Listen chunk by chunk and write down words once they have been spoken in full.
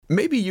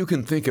Maybe you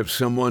can think of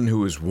someone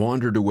who has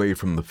wandered away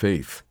from the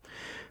faith.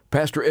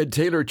 Pastor Ed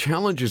Taylor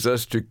challenges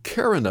us to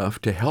care enough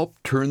to help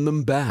turn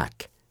them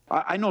back.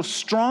 I know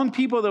strong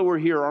people that were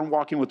here aren't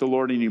walking with the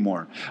Lord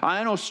anymore.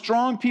 I know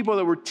strong people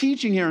that were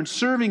teaching here and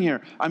serving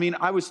here.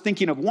 I was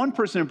thinking of one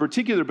person in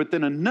particular, but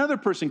then another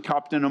person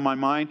popped into my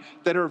mind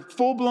that are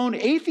full-blown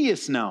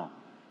atheists now.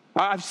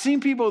 I've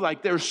seen people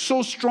like they're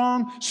so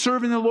strong,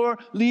 serving the Lord,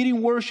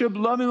 leading worship,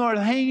 loving the Lord,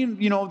 hanging,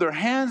 their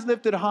hands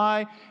lifted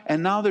high,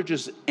 and now they're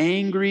just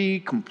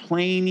angry,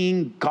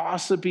 complaining,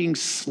 gossiping,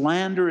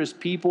 slanderous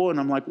people. And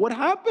I'm like, what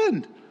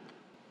happened?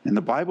 And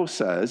the Bible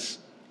says,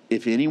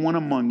 if anyone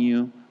among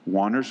you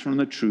wanders from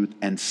the truth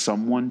and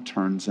someone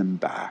turns him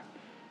back.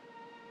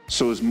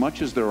 So as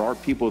much as there are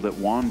people that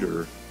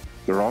wander,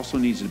 there also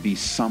needs to be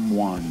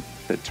someone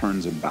that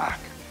turns them back.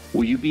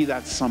 Will you be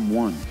that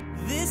someone?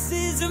 This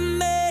is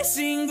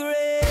amazing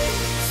grace.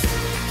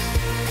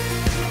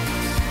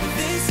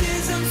 This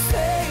is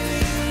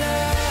unfailing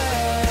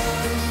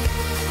love.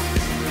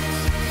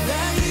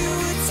 That you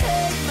would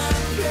take my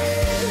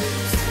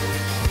place.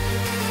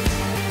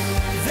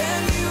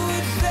 Then you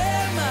would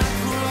bear my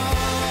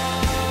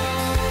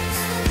cross.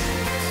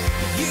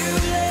 You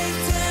laid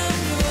down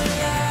your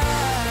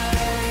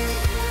life.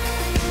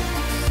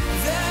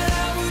 That I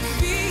would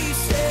be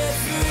set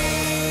free.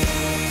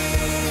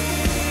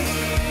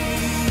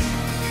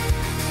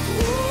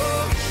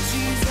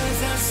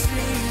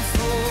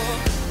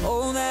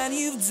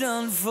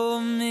 Done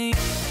for me.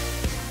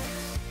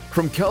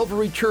 From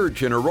Calvary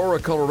Church in Aurora,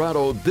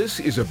 Colorado, this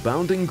is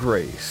Abounding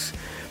Grace.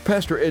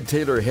 Pastor Ed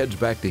Taylor heads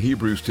back to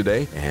Hebrews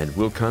today, and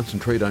we'll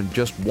concentrate on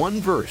just one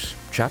verse,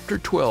 chapter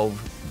 12,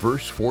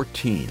 verse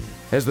 14.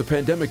 As the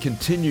pandemic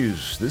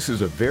continues, this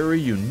is a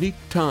very unique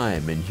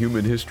time in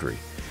human history.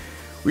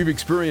 We've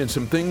experienced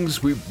some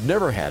things we've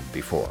never had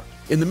before.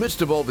 In the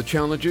midst of all the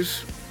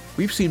challenges,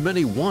 we've seen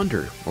many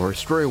wander or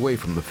stray away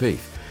from the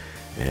faith.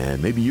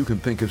 And maybe you can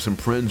think of some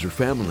friends or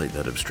family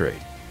that have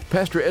strayed.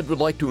 Pastor Ed would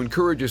like to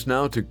encourage us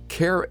now to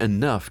care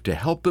enough to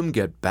help them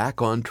get back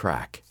on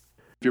track.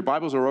 If your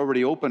Bibles are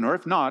already open, or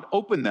if not,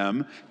 open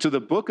them to the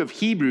book of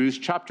Hebrews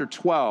chapter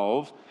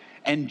 12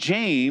 and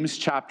James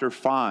chapter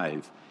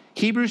 5.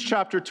 Hebrews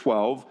chapter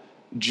 12,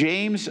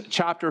 James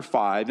chapter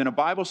 5, in a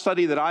Bible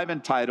study that I've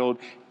entitled,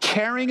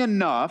 Caring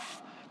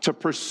Enough to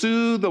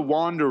Pursue the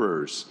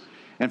Wanderers.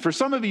 And for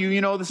some of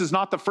you, this is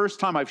not the first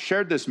time I've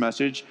shared this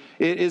message.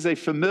 It is a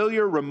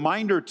familiar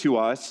reminder to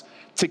us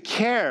to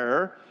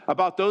care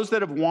about those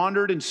that have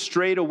wandered and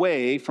strayed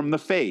away from the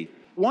faith.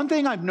 One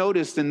thing I've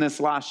noticed in this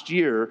last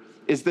year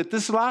is that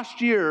this last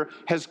year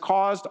has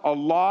caused a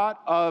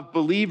lot of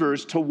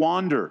believers to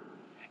wander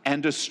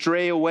and to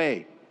stray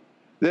away.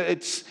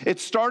 It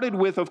started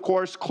with, of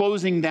course,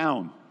 closing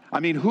down.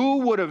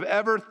 Who would have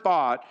ever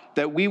thought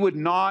that we would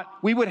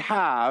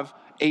have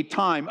a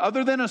time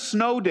other than a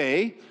snow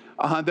day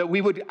that we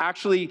would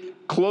actually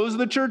close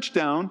the church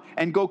down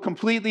and go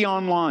completely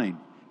online.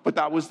 But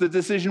that was the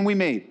decision we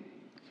made.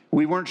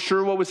 We weren't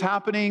sure what was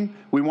happening.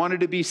 We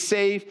wanted to be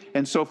safe.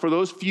 And so for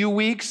those few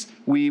weeks,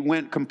 we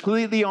went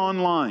completely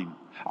online.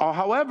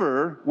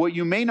 However, what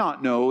you may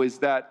not know is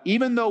that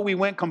even though we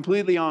went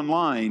completely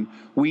online,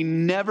 we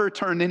never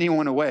turned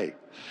anyone away.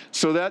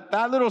 So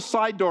that little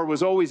side door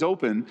was always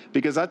open,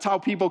 because that's how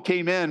people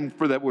came in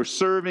that were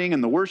serving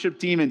and the worship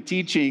team and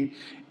teaching.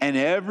 And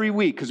every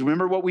week, because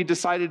remember what we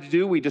decided to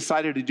do? We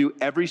decided to do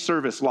every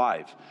service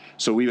live.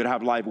 So we would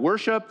have live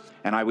worship,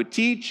 and I would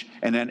teach,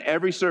 and then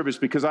every service,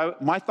 because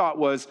my thought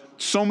was,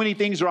 so many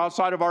things are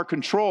outside of our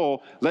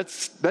control.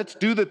 Let's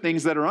do the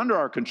things that are under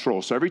our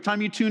control. So every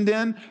time you tuned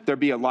in, there'd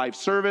be a live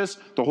service.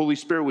 The Holy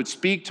Spirit would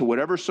speak to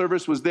whatever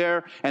service was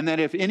there. And then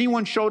if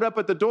anyone showed up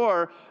at the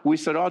door, we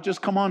said,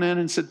 just come on in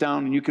and sit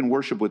down, and you can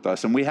worship with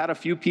us. And we had a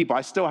few people.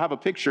 I still have a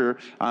picture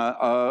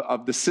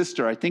of the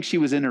sister. I think she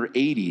was in her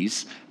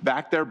 80s,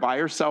 back there by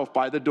herself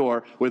by the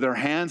door with her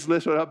hands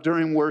lifted up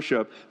during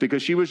worship,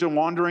 because she was just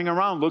wandering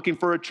around looking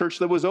for a church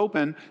that was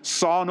open,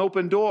 saw an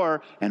open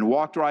door, and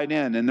walked right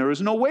in. And there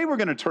was no way we're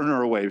going to turn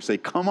her away. We say,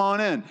 come on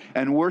in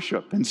and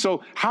worship. And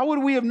so how would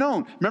we have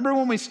known? Remember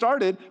when we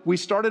started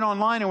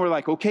online, and we're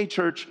like, okay,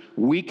 church,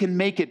 we can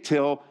make it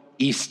till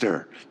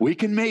Easter. We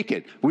can make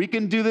it. We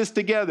can do this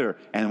together.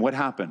 And what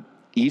happened?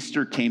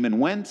 Easter came and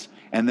went,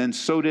 and then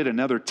so did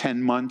another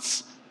 10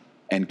 months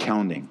and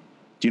counting.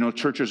 Do you know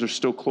churches are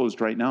still closed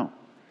right now?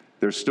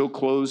 They're still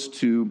closed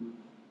to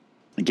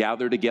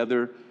gather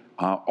together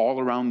all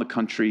around the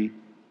country,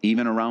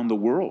 even around the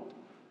world.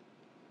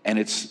 And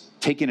it's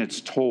taken its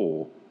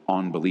toll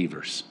on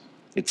believers.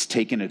 It's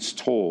taken its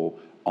toll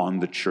on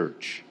the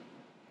church.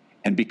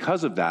 And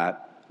because of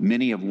that,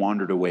 many have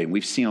wandered away. And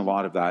we've seen a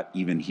lot of that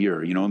even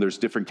here. There's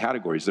different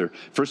categories.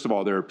 First of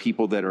all, there are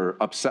people that are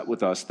upset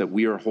with us that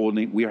we are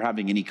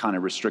having any kind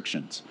of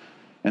restrictions.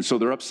 And so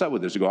they're upset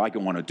with this. They go, I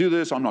don't want to do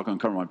this. I'm not going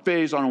to cover my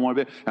face. I don't want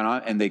to be.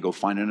 And they go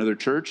find another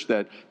church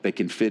that they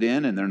can fit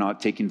in, and they're not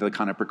taking the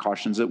kind of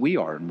precautions that we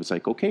are. And it's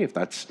like, okay, if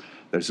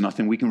there's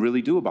nothing we can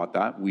really do about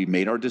that. We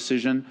made our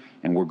decision,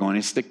 and we're going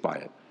to stick by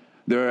it.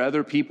 There are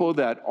other people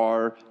that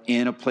are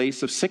in a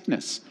place of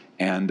sickness,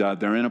 And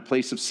they're in a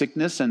place of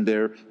sickness, and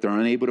they're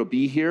unable to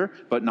be here.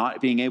 But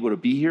not being able to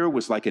be here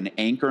was like an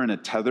anchor and a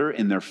tether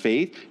in their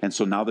faith. And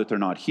so now that they're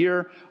not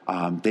here,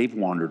 they've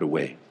wandered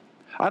away.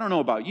 I don't know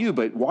about you,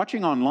 but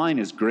watching online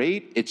is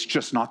great. It's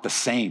just not the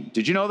same.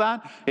 Did you know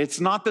that? It's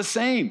not the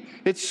same.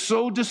 It's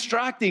so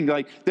distracting.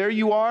 Like, there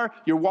you are,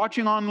 you're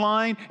watching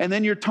online, and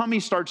then your tummy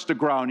starts to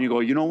growl, and you go,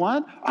 you know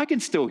what? I can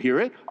still hear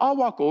it. I'll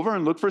walk over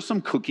and look for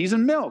some cookies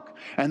and milk.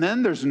 And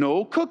then there's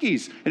no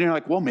cookies. And you're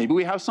like, well, maybe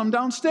we have some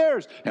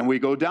downstairs. And we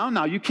go down.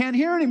 Now you can't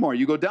hear anymore.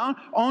 You go down.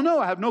 Oh, no,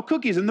 I have no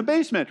cookies in the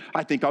basement.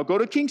 I think I'll go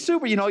to King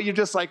Super. You know, you're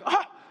just like,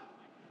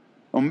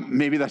 Well,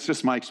 maybe that's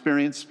just my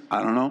experience.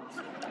 I don't know.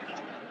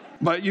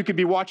 But you could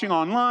be watching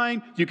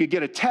online, you could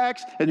get a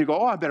text, and you go,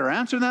 oh, I better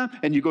answer them.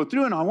 And you go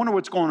through, and I wonder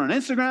what's going on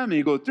Instagram, and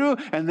you go through,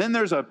 and then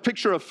there's a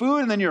picture of food,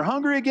 and then you're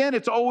hungry again.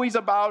 It's always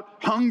about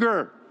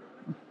hunger.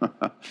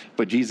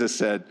 But Jesus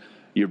said,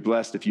 you're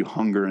blessed if you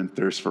hunger and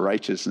thirst for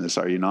righteousness,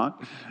 are you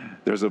not?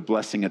 There's a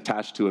blessing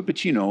attached to it.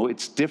 But you know,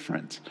 it's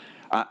different.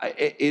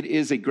 It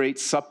is a great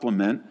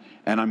supplement,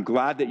 and I'm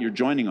glad that you're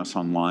joining us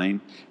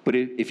online. But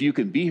if you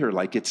can be here,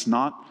 like, it's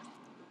not,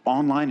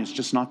 online is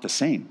just not the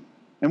same.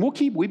 And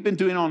we've been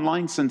doing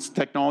online since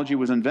technology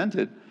was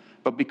invented.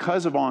 But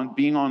because of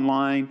being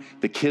online,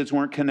 the kids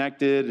weren't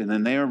connected, and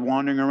then they were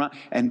wandering around.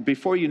 And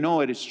before you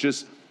know it, it's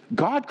just,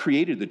 God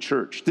created the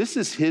church. This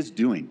is his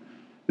doing.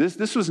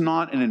 This was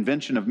not an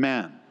invention of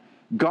man.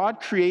 God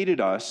created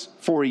us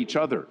for each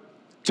other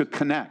to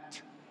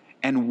connect.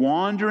 And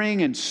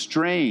wandering and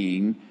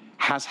straying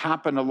has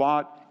happened a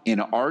lot in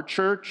our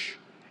church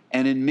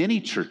and in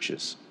many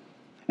churches.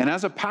 And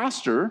as a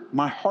pastor,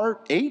 my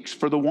heart aches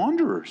for the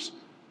wanderers.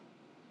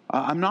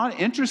 I'm not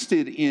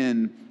interested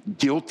in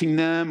guilting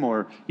them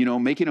or,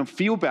 making them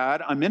feel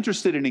bad. I'm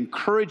interested in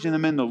encouraging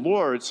them in the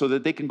Lord so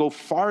that they can go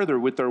farther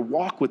with their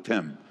walk with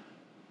him.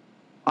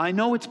 I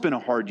know it's been a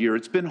hard year.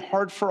 It's been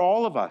hard for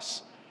all of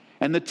us.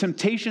 And the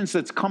temptations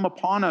that's come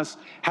upon us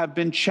have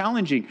been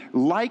challenging,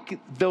 like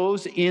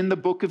those in the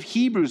book of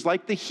Hebrews,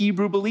 like the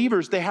Hebrew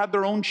believers. They had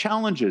their own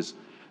challenges,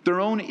 their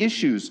own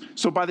issues.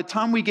 So by the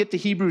time we get to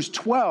Hebrews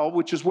 12,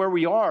 which is where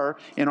we are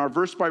in our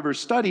verse-by-verse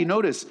study,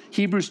 notice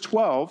Hebrews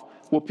 12,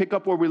 we'll pick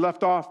up where we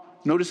left off.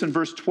 Notice in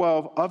verse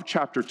 12 of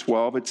chapter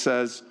 12, it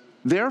says,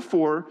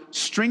 therefore,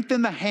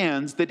 strengthen the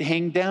hands that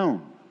hang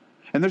down.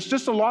 And there's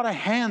just a lot of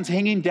hands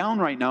hanging down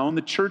right now in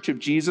the church of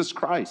Jesus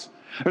Christ.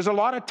 There's a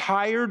lot of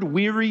tired,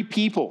 weary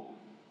people.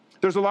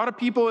 There's a lot of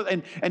people,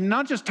 and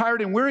not just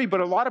tired and weary, but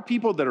a lot of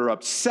people that are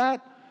upset.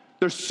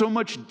 There's so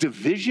much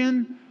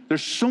division.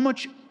 There's so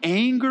much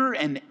anger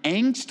and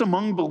angst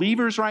among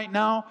believers right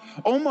now.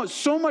 Almost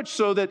so much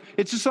so that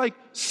it's just like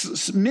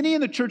many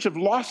in the church have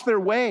lost their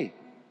way.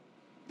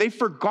 They've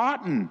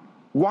forgotten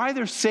why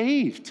they're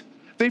saved.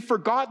 They've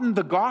forgotten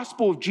the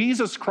gospel of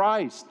Jesus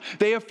Christ.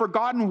 They have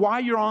forgotten why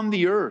you're on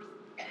the earth,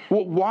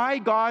 why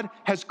God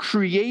has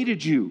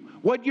created you,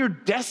 what your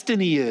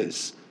destiny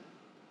is,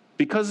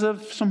 because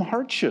of some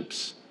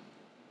hardships.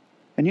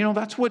 And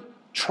that's what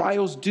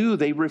trials do.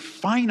 They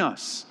refine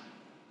us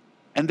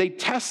and they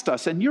test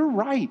us. And you're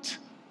right.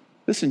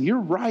 Listen,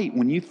 you're right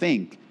when you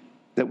think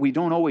that we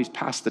don't always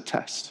pass the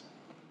test.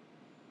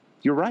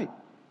 You're right.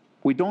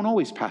 We don't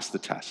always pass the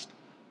test.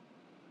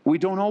 We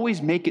don't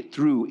always make it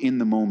through in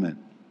the moment.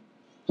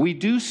 We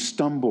do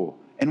stumble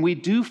and we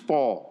do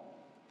fall,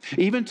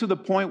 even to the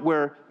point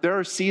where there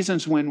are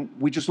seasons when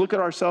we just look at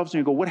ourselves and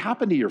you go, what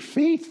happened to your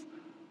faith?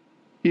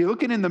 You're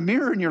looking in the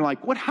mirror and you're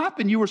like, what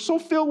happened? You were so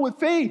filled with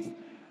faith.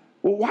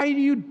 Well, why do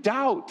you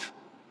doubt?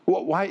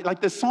 Why,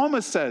 like the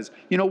psalmist says,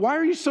 why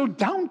are you so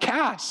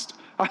downcast?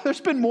 There's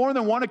been more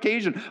than one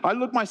occasion. I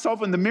look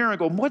myself in the mirror and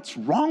go, what's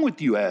wrong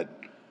with you, Ed?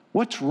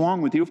 What's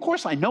wrong with you? Of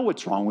course, I know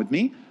what's wrong with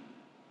me.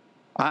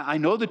 I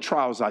know the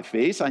trials I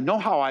face. I know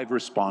how I've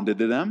responded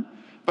to them.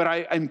 But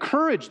I'm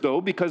encouraged, though,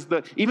 because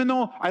even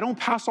though I don't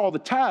pass all the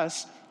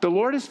tests, the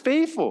Lord is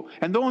faithful.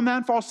 And though a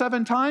man falls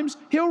 7 times,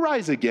 he'll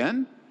rise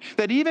again.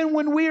 That even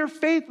when we are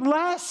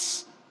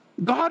faithless,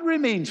 God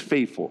remains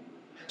faithful.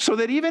 So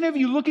that even if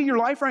you look at your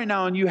life right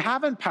now and you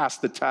haven't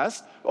passed the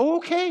test,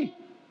 okay,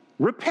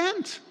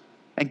 repent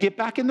and get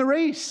back in the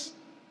race.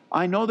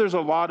 I know there's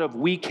a lot of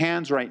weak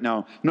hands right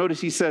now. Notice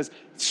he says,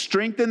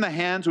 strengthen the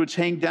hands which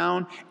hang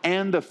down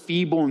and the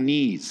feeble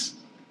knees.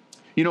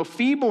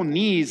 Feeble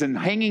knees and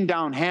hanging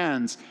down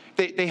hands,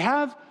 they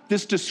have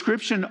this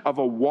description of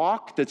a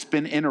walk that's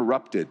been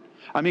interrupted.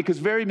 I mean, because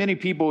very many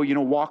people,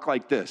 walk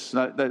like this.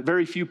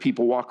 Very few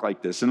people walk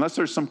like this. Unless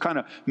there's some kind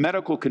of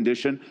medical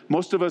condition,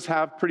 most of us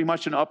have pretty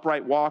much an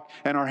upright walk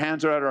and our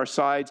hands are at our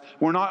sides.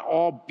 We're not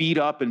all beat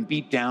up and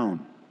beat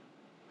down.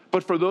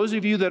 But for those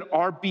of you that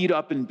are beat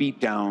up and beat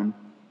down,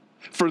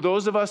 for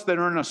those of us that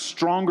are in a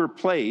stronger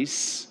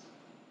place,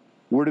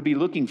 we're to be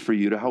looking for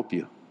you to help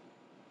you.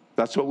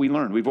 That's what we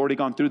learned. We've already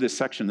gone through this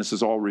section. This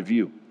is all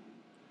review.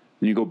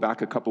 And you go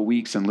back a couple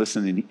weeks and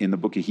listen in the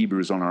book of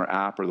Hebrews on our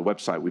app or the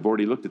website. We've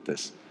already looked at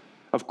this.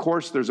 Of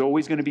course, there's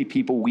always going to be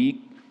people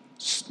weak,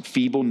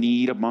 feeble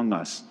need among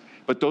us.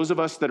 But those of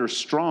us that are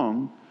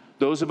strong,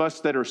 those of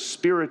us that are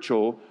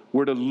spiritual,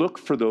 we're to look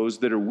for those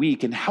that are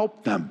weak and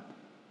help them.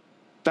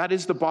 That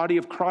is the body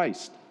of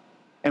Christ.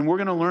 And we're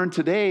going to learn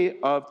today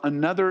of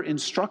another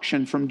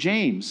instruction from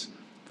James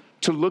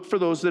to look for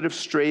those that have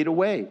strayed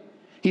away.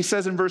 He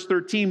says in verse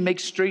 13, make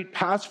straight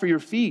paths for your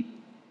feet,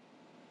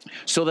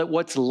 so that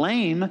what's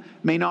lame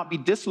may not be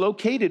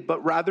dislocated,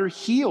 but rather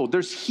healed.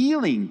 There's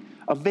healing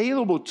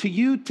available to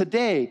you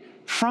today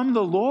from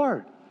the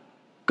Lord.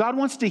 God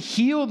wants to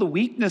heal the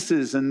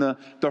weaknesses and the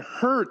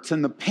hurts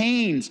and the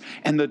pains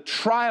and the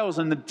trials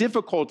and the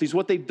difficulties,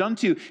 what they've done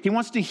to you. He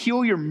wants to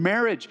heal your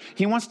marriage.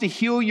 He wants to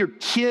heal your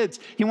kids.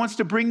 He wants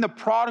to bring the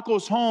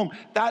prodigals home.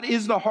 That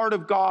is the heart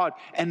of God.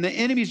 And the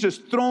enemy's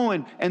just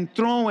throwing and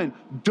throwing.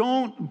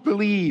 Don't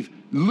believe.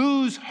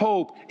 Lose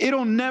hope.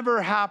 It'll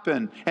never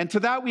happen. And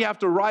to that we have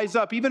to rise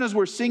up, even as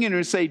we're singing,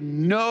 and say,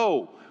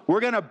 no. We're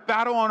going to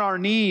battle on our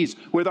knees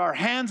with our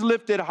hands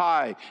lifted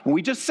high. And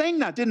we just sang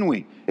that, didn't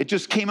we? It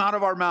just came out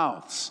of our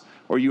mouths.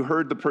 Or you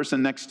heard the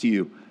person next to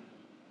you,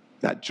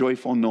 that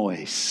joyful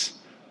noise,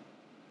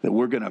 that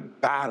we're going to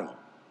battle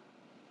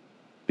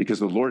because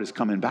the Lord is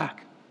coming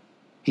back.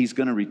 He's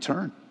going to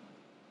return.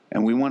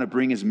 And we want to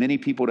bring as many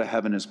people to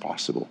heaven as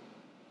possible.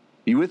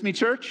 You with me,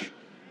 church?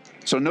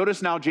 So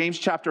notice now James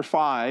chapter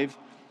 5,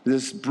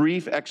 this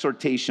brief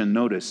exhortation.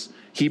 Notice,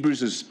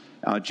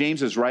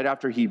 James is right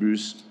after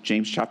Hebrews,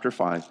 James chapter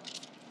 5,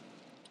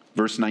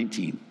 verse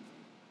 19.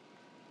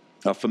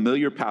 A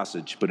familiar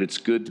passage, but it's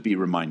good to be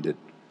reminded.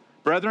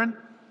 Brethren,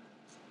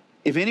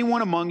 if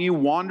anyone among you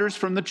wanders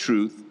from the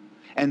truth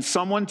and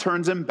someone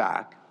turns him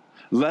back,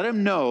 let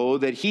him know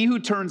that he who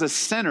turns a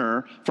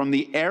sinner from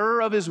the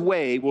error of his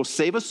way will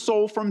save a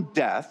soul from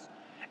death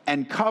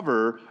and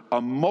cover a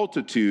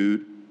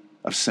multitude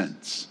of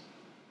sins.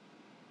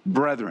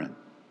 Brethren.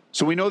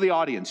 So we know the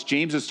audience.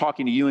 James is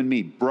talking to you and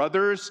me,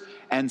 brothers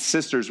and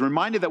sisters.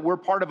 Reminded that we're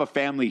part of a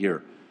family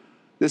here.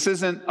 This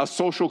isn't a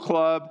social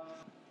club.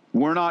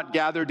 We're not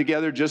gathered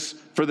together just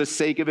for the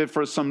sake of it,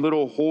 for some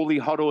little holy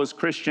huddle as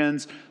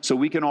Christians, so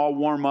we can all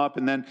warm up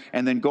and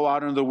then go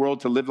out into the world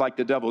to live like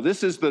the devil.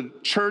 This is the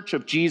church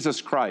of Jesus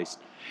Christ.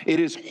 It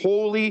is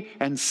holy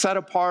and set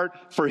apart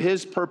for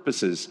his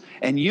purposes.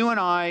 And you and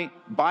I,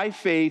 by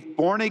faith,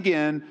 born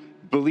again,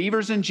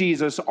 believers in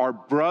Jesus, are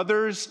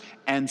brothers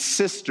and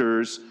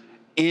sisters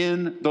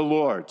in the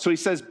Lord. So he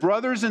says,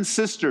 brothers and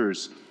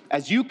sisters,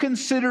 as you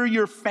consider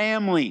your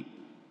family,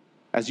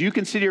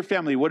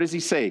 what does he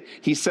say?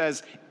 He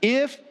says,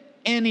 if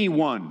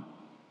anyone.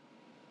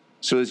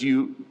 So as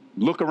you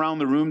look around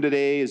the room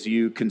today, as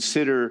you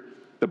consider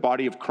the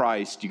body of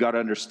Christ, you got to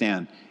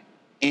understand,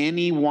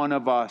 any one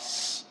of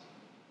us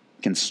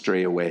can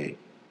stray away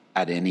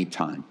at any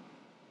time.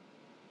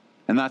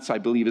 And that's, I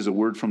believe, is a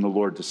word from the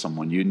Lord to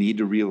someone. You need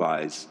to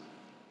realize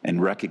and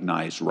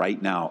recognize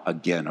right now,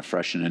 again,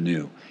 afresh and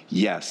anew,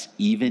 yes,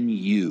 even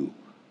you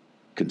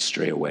can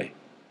stray away.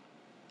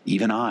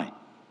 Even I.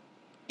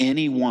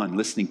 Anyone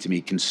listening to me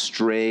can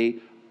stray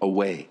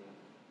away.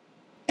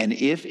 And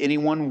if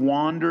anyone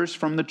wanders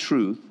from the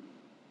truth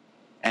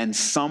and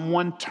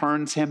someone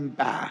turns him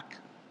back,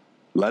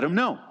 let him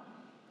know.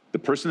 The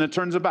person that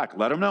turns him back,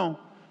 let him know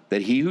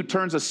that he who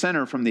turns a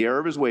sinner from the error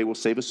of his way will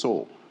save a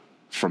soul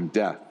from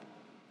death.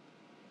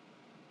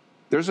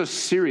 There's a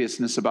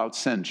seriousness about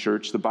sin,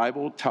 church. The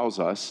Bible tells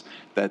us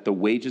that the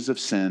wages of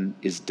sin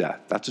is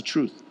death. That's a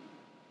truth.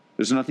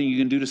 There's nothing you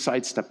can do to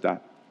sidestep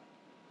that.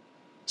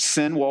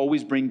 Sin will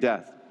always bring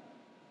death.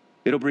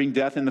 It'll bring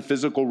death in the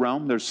physical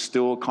realm. There's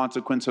still a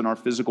consequence in our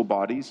physical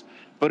bodies,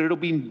 but it'll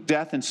bring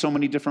death in so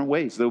many different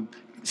ways.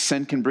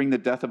 Sin can bring the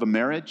death of a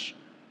marriage.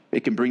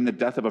 It can bring the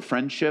death of a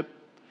friendship.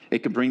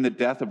 It can bring the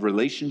death of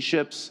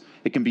relationships.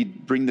 It can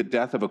bring the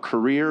death of a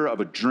career, of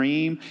a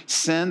dream.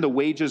 Sin, the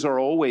wages are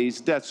always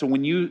death. So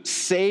when you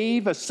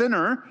save a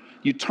sinner,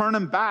 you turn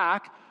them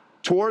back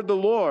toward the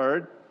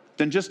Lord,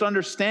 then just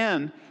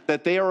understand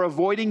that they are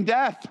avoiding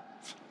death,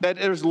 that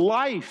there's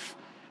life.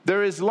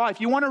 There is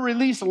life. You want to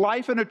release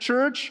life in a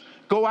church?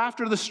 Go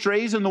after the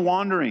strays and the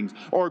wanderings,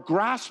 or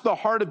grasp the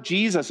heart of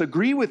Jesus.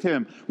 Agree with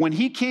him. When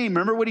he came,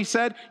 remember what he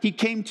said? He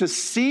came to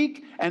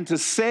seek and to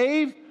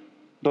save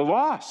the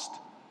lost.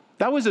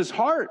 That was his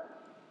heart.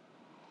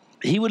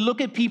 He would look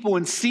at people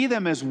and see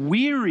them as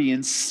weary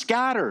and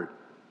scattered.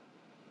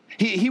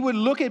 He would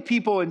look at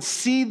people and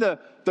see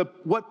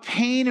what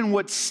pain and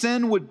what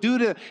sin would do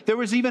to. There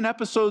was even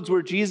episodes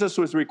where Jesus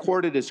was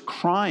recorded as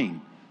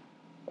crying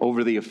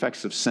over the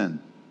effects of sin,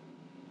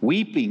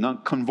 weeping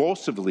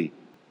convulsively,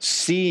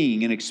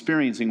 seeing and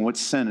experiencing what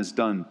sin has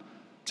done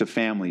to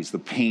families, the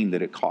pain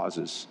that it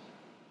causes,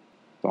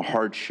 the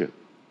hardship.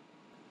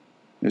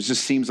 It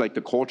just seems like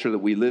the culture that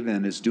we live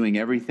in is doing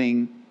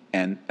everything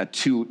and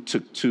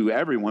to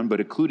everyone, but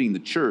including the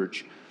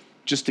church,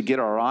 just to get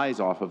our eyes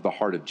off of the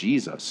heart of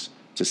Jesus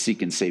to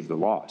seek and save the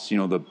lost. You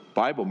know, the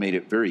Bible made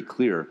it very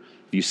clear.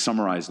 If you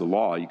summarize the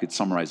law, you could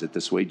summarize it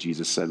this way.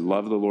 Jesus said,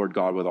 love the Lord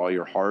God with all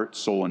your heart,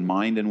 soul, and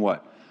mind, and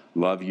what?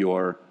 Love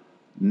your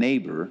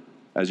neighbor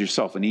as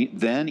yourself. And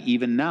then,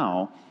 even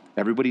now,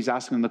 everybody's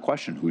asking the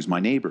question, who's my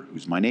neighbor?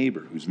 Who's my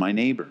neighbor? Who's my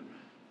neighbor?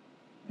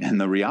 And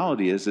the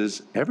reality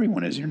is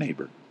everyone is your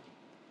neighbor.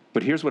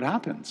 But here's what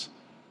happens.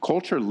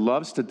 Culture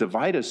loves to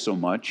divide us so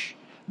much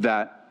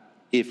that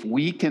if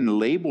we can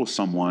label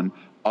someone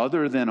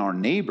other than our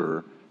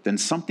neighbor, then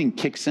something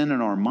kicks in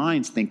our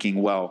minds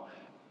thinking, well,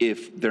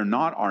 if they're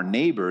not our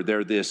neighbor,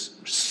 they're this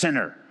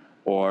sinner,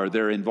 or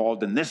they're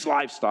involved in this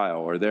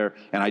lifestyle, or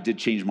and I did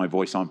change my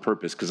voice on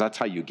purpose because that's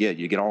how you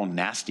get all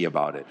nasty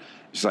about it.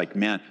 It's like,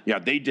 man, yeah,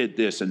 they did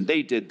this and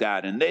they did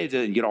that and they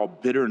did, and get all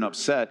bitter and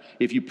upset.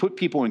 If you put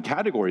people in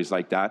categories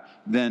like that,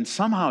 then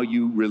somehow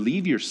you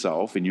relieve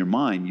yourself in your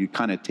mind. You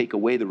kind of take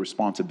away the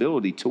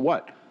responsibility to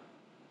what?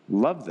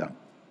 Love them.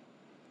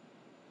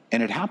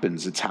 And it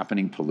happens. It's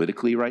happening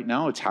politically right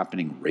now. It's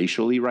happening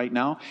racially right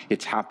now.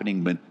 It's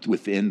happening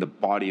within the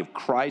body of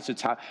Christ.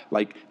 It's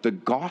like the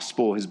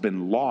gospel has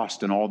been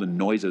lost in all the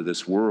noise of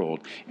this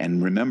world.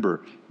 And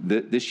remember,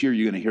 this year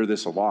you're going to hear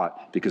this a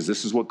lot because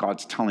this is what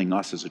God's telling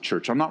us as a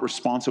church. I'm not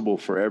responsible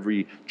for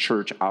every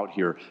church out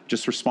here,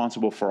 just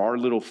responsible for our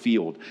little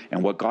field.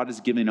 And what God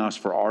has given us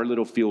for our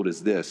little field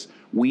is this.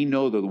 We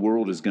know that the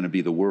world is going to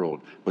be the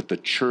world, but the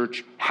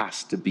church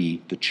has to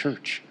be the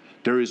church.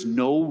 There is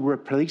no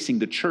replacing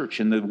the church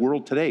in the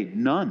world today.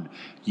 None.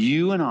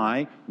 You and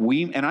I,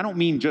 and I don't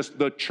mean just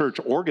the church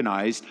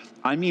organized.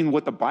 I mean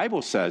what the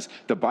Bible says.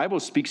 The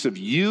Bible speaks of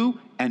you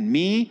and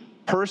me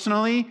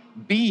personally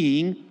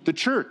being the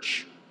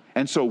church.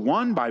 And so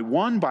one by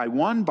one by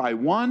one by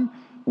one,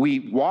 we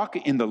walk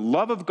in the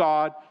love of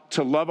God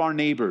to love our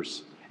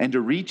neighbors and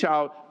to reach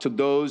out to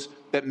those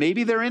that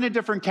maybe they're in a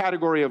different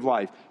category of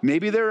life.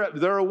 Maybe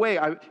they're away.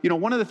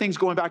 One of the things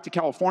going back to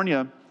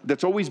California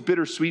that's always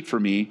bittersweet for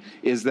me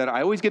is that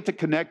I always get to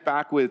connect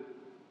back with,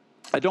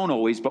 I don't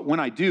always, but when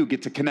I do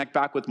get to connect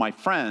back with my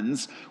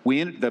friends,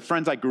 the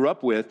friends I grew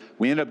up with,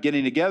 we end up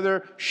getting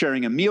together,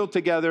 sharing a meal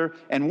together.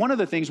 And one of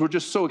the things, we're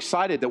just so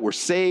excited that we're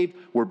saved,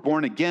 we're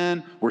born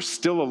again, we're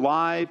still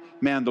alive.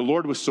 Man, the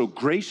Lord was so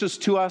gracious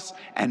to us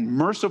and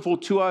merciful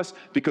to us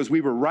because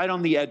we were right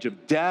on the edge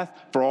of death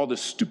for all the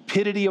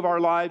stupidity of our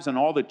lives and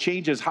all the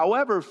changes.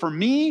 However, for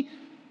me,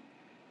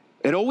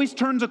 it always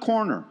turns a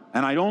corner,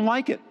 and I don't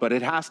like it, but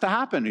it has to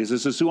happen because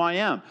this is who I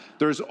am.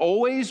 There's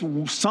always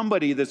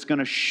somebody that's going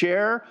to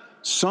share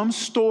some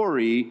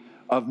story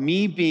of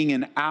me being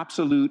an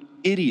absolute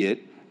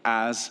idiot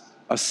as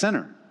a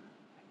sinner.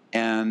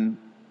 And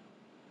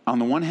on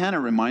the one hand, it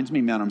reminds me,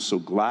 man, I'm so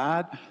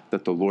glad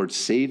that the Lord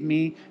saved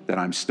me, that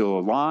I'm still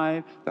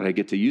alive, that I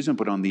get to use him.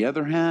 But on the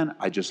other hand,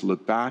 I just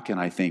look back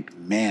and I think,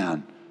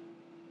 man,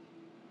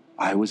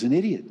 I was an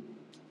idiot.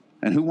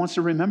 And who wants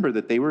to remember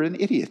that they were an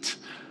idiot?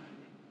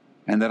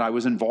 And that I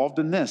was involved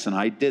in this, and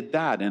I did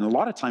that. And a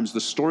lot of times the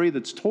story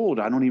that's told,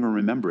 I don't even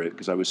remember it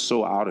because I was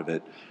so out of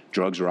it.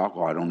 Drugs or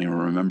alcohol, I don't even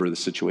remember the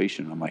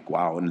situation. I'm like,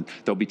 wow. And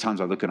there'll be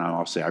times I look and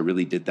I'll say, I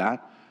really did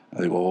that?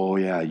 I go, oh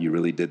yeah, you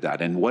really did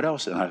that. And what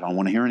else? And I don't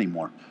want to hear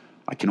anymore.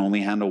 I can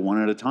only handle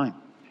one at a time.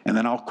 And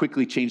then I'll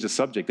quickly change the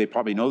subject. They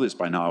probably know this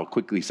by now. I'll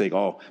quickly say,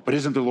 oh, but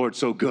isn't the Lord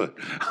so good?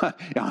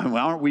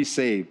 Aren't we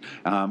saved?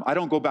 I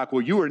don't go back,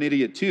 well, you were an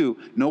idiot too.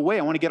 No way,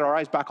 I want to get our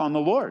eyes back on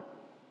the Lord.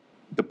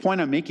 The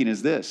point I'm making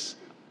is this.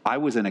 I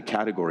was in a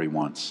category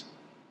once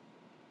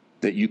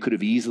that you could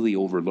have easily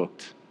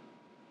overlooked.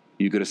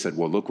 You could have said,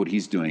 well, look what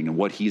he's doing and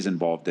what he's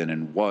involved in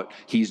and what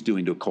he's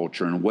doing to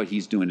culture and what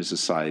he's doing to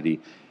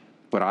society.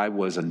 But I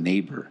was a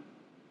neighbor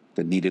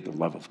that needed the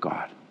love of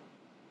God.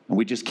 And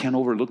we just can't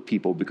overlook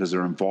people because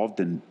they're involved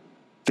in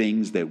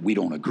things that we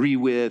don't agree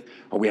with,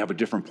 or we have a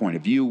different point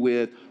of view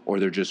with, or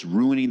they're just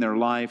ruining their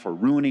life, or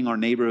ruining our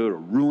neighborhood, or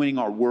ruining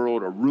our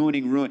world, or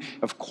ruining.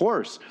 Of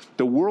course,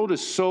 the world is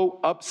so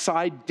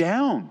upside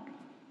down.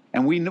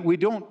 And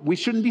we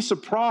shouldn't be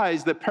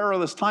surprised that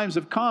perilous times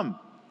have come.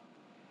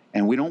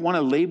 And we don't want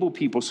to label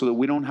people so that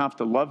we don't have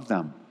to love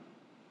them,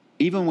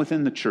 even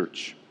within the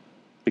church.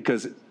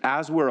 Because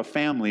as we're a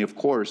family, of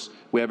course,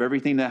 we have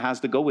everything that has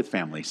to go with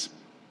families.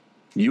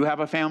 You have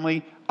a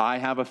family, I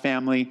have a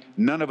family,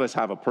 none of us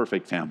have a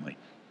perfect family.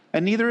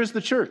 And neither is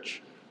the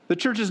church. The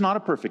church is not a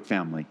perfect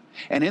family.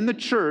 And in the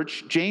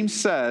church, James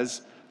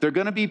says, there are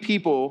going to be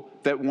people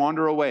that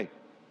wander away.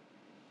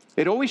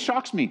 It always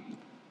shocks me.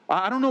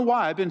 I don't know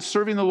why. I've been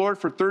serving the Lord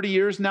for 30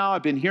 years now.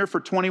 I've been here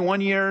for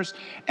 21 years.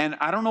 And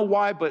I don't know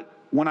why, but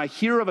when I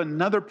hear of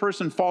another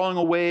person falling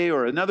away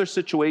or another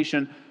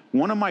situation,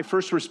 one of my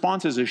first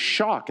responses is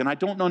shock. And I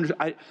don't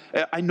know.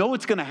 I know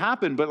it's going to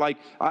happen, but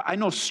I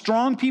know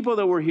strong people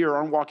that were here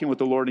aren't walking with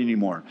the Lord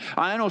anymore.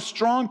 I know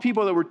strong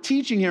people that were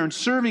teaching here and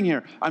serving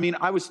here. I mean,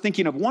 I was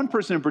thinking of one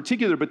person in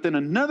particular, but then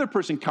another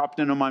person popped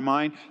into my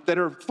mind that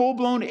are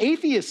full-blown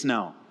atheists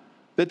now,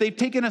 that they've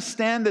taken a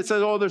stand that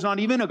says, oh, there's not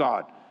even a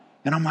God.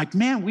 And I'm like,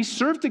 man, we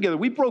served together.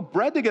 We broke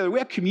bread together. We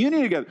had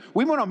community together.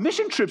 We went on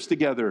mission trips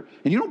together.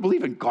 And you don't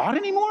believe in God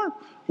anymore?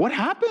 What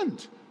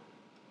happened?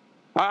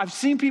 I've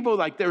seen people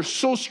they're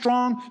so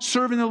strong,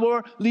 serving the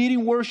Lord,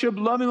 leading worship,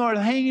 loving the Lord,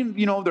 hanging,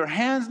 their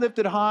hands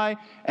lifted high.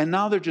 And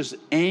now they're just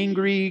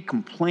angry,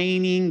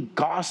 complaining,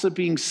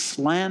 gossiping,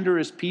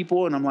 slanderous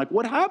people. And I'm like,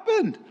 what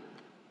happened?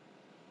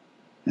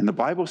 And the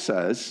Bible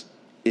says,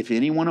 if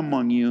anyone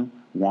among you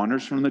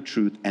wanders from the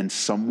truth and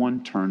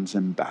someone turns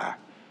him back.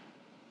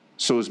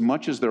 So as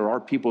much as there are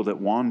people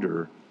that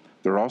wander,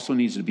 there also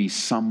needs to be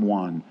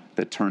someone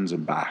that turns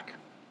them back.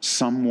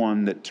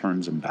 someone that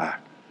turns them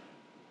back.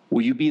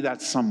 Will you be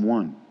that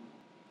someone?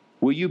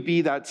 Will you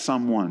be that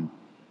someone?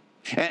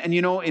 And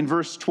you know, in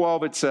verse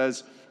 12 it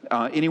says,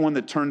 anyone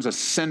that turns a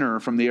sinner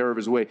from the error of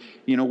his way.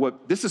 You know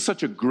what? This is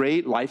such a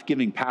great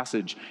life-giving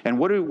passage. And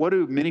what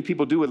do many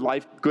people do with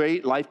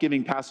great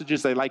life-giving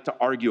passages? They like to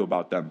argue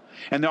about them.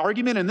 And the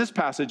argument in this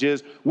passage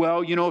is,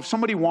 well, you know, if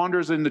somebody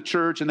wanders in the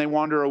church and they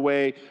wander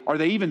away, are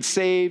they even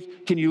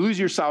saved? Can you lose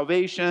your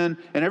salvation?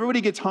 And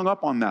everybody gets hung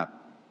up on that.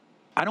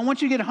 I don't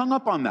want you to get hung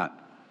up on that.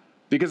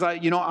 Because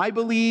I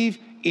believe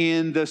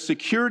in the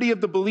security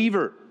of the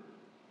believer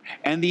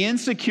and the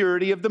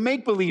insecurity of the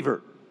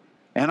make-believer.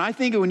 And I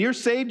think when you're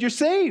saved, you're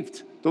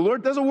saved. The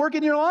Lord does a work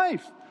in your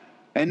life.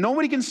 And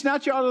nobody can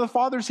snatch you out of the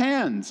Father's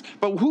hands.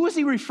 But who is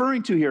he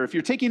referring to here? If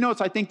you're taking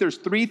notes, I think there's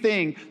three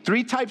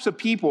types of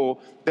people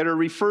that are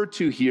referred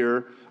to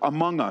here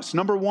among us.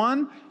 Number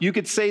one, you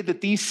could say that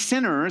these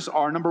sinners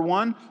are, number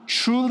one,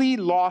 truly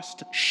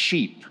lost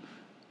sheep.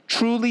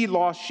 Truly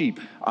lost sheep.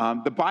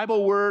 The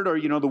Bible word, or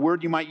the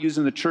word you might use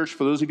in the church,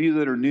 for those of you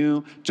that are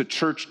new to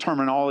church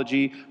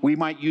terminology, we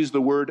might use the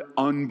word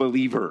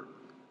unbeliever.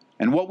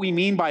 And what we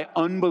mean by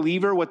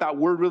unbeliever, what that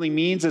word really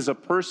means is a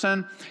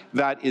person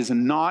that is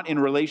not in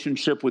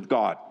relationship with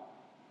God.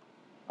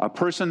 A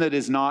person that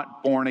is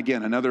not born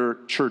again, another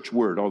church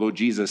word, although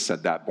Jesus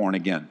said that, born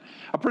again.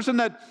 A person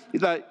that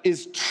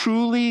is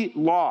truly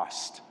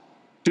lost.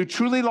 Do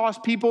truly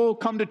lost people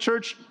come to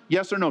church?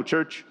 Yes or no,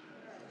 church?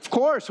 Of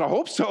course, I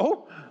hope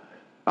so.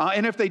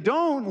 And if they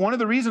don't, one of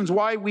the reasons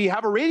why we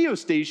have a radio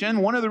station,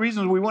 one of the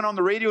reasons we went on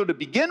the radio to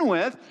begin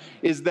with,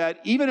 is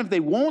that even if they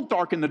won't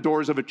darken the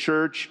doors of a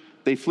church,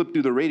 they flip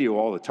through the radio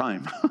all the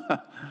time.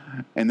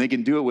 And they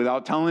can do it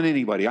without telling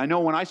anybody. I know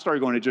when I started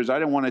going to church, I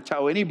didn't want to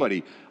tell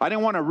anybody. I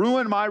didn't want to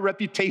ruin my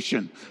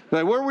reputation.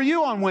 Like, where were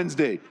you on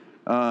Wednesday?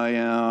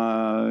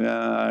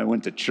 I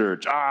went to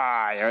church.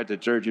 I went to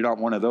church. You're not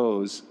one of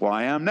those. Well,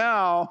 I am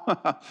now.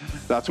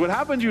 That's what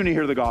happens when you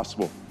hear the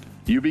gospel.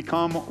 You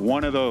become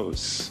one of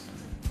those.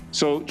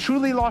 So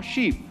truly lost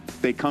sheep,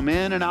 they come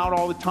in and out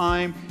all the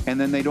time, and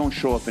then they don't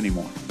show up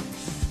anymore.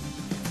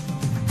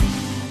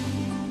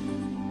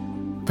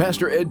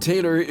 Pastor Ed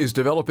Taylor is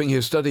developing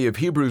his study of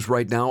Hebrews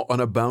right now on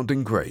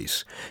Abounding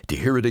Grace. To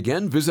hear it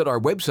again, visit our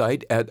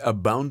website at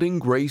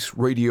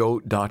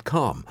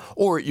aboundinggraceradio.com,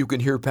 or you can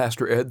hear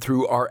Pastor Ed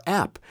through our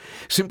app.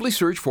 Simply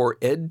search for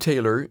Ed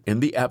Taylor in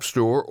the App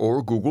Store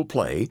or Google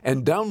Play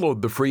and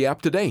download the free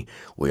app today.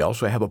 We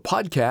also have a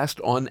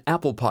podcast on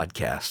Apple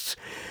Podcasts.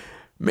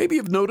 Maybe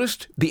you've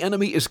noticed the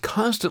enemy is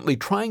constantly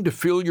trying to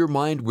fill your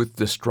mind with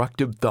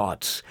destructive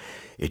thoughts.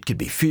 It could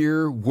be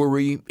fear,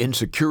 worry,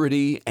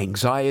 insecurity,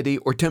 anxiety,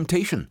 or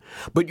temptation.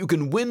 But you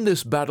can win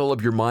this battle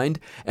of your mind,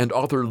 and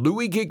author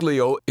Louis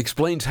Giglio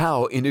explains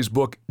how in his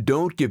book,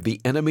 Don't Give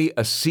the Enemy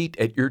a Seat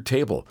at Your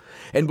Table.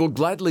 And we'll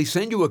gladly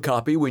send you a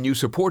copy when you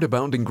support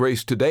Abounding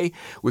Grace today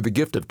with a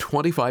gift of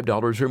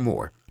 $25 or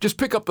more. Just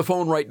pick up the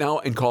phone right now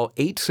and call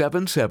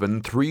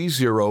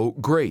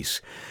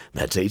 877-30-GRACE.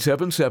 That's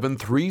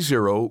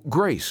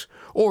 877-30-GRACE.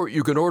 Or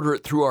you can order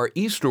it through our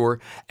e-store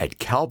at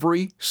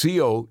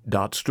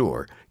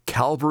calvaryco.store.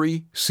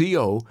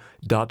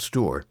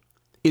 calvaryco.store.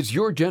 It's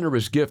your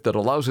generous gift that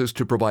allows us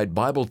to provide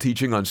Bible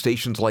teaching on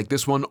stations like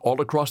this one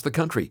all across the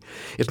country.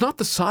 It's not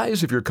the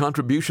size of your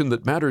contribution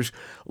that matters.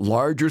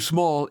 Large or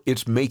small,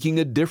 it's making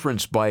a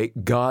difference by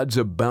God's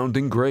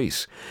abounding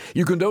grace.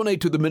 You can donate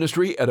to the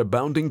ministry at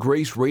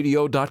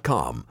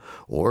aboundinggraceradio.com.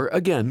 Or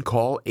again,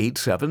 call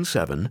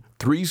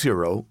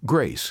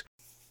 877-30-GRACE.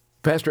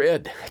 Pastor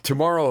Ed,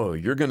 tomorrow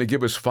you're going to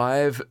give us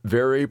 5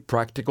 very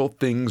practical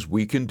things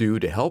we can do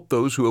to help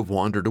those who have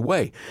wandered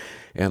away.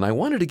 And I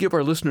wanted to give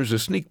our listeners a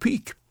sneak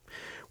peek.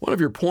 One of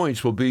your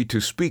points will be to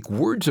speak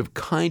words of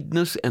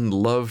kindness and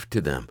love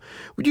to them.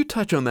 Would you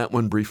touch on that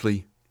one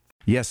briefly?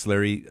 Yes,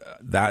 Larry.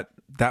 That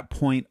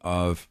point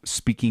of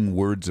speaking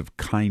words of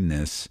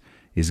kindness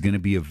is going to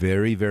be a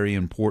very, very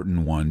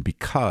important one,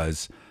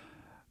 because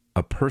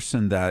a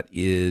person that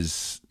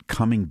is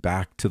coming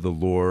back to the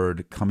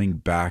Lord, coming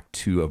back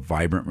to a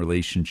vibrant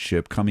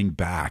relationship, coming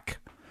back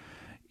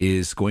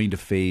is going to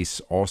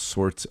face all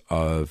sorts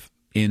of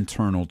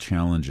internal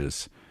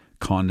challenges,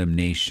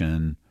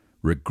 condemnation,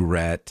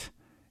 regret,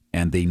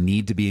 and they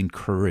need to be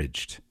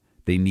encouraged.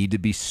 They need to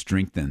be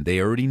strengthened.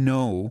 They already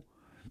know,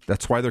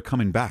 that's why they're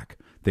coming back.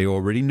 They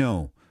already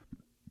know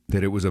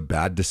that it was a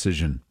bad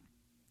decision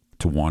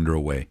to wander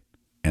away,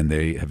 and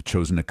they have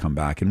chosen to come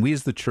back. And we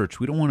as the church,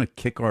 we don't want to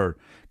kick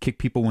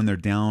people when they're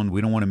down.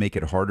 We don't want to make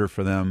it harder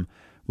for them.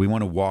 We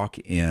want to walk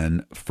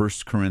in 1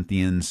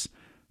 Corinthians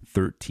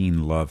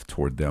 13 love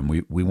toward them.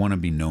 We want to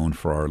be known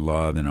for our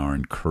love and our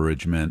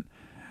encouragement.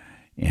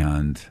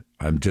 And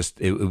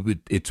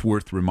it's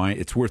worth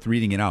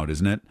reading it out,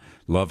 isn't it?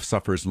 Love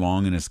suffers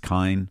long and is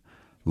kind.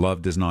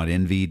 Love does not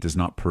envy, does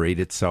not parade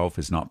itself,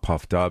 is not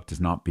puffed up,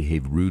 does not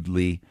behave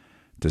rudely,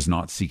 does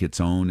not seek its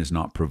own, is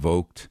not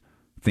provoked,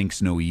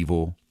 thinks no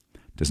evil,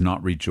 does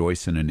not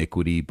rejoice in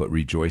iniquity, but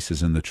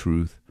rejoices in the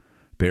truth,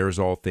 bears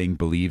all things,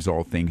 believes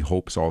all things,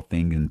 hopes all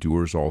things,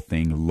 endures all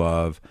things.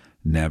 Love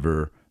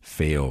never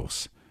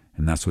fails.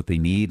 And that's what they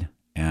need.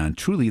 And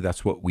truly,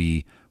 that's what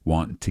we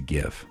want to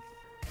give.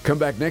 Come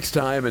back next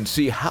time and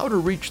see how to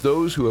reach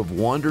those who have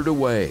wandered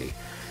away.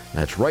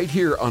 That's right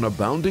here on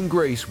Abounding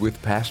Grace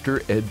with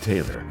Pastor Ed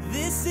Taylor.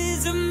 This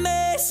is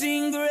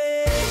amazing grace.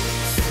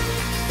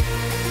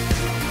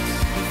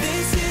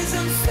 This is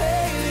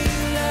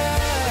unfailing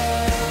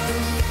love.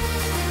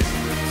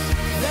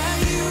 That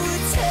you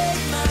would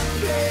take my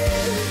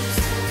place.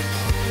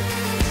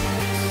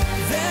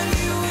 That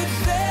you would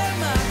bear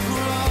my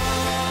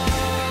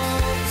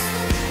cross.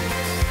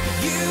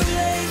 You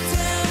laid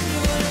down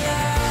your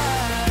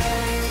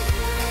life.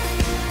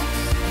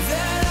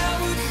 That I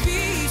would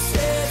be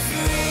set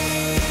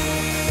free.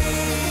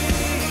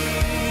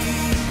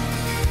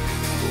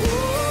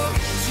 Oh,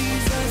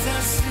 Jesus, I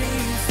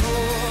sing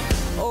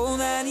for all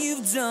that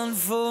you've done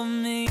for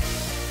me.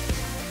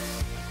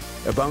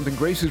 Abounding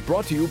Grace is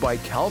brought to you by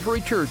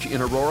Calvary Church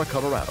in Aurora,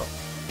 Colorado.